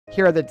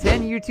Here are the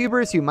 10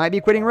 YouTubers who might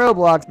be quitting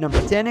Roblox. Number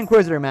 10,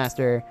 Inquisitor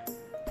Master.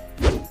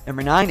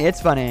 Number 9,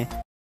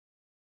 𝗧𝗵𝗶𝘀.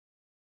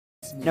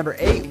 Number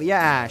 8, Leah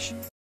Ash.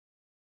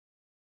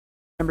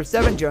 Number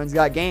 7, Jones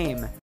Got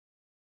Game.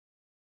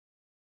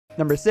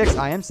 Number 6,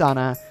 I Am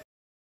Sana.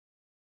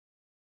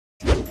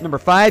 Number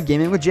 5,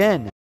 Gaming with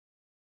Jen.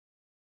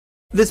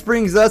 This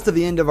brings us to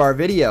the end of our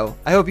video.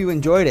 I hope you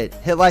enjoyed it.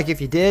 Hit like if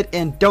you did,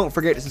 and don't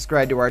forget to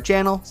subscribe to our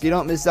channel so you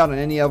don't miss out on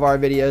any of our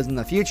videos in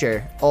the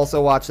future.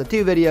 Also watch the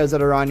 2 videos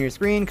that are on your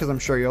screen because I'm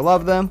sure you'll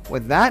love them.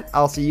 With that,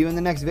 I'll see you in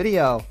the next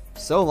video.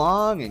 So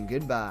long and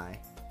goodbye.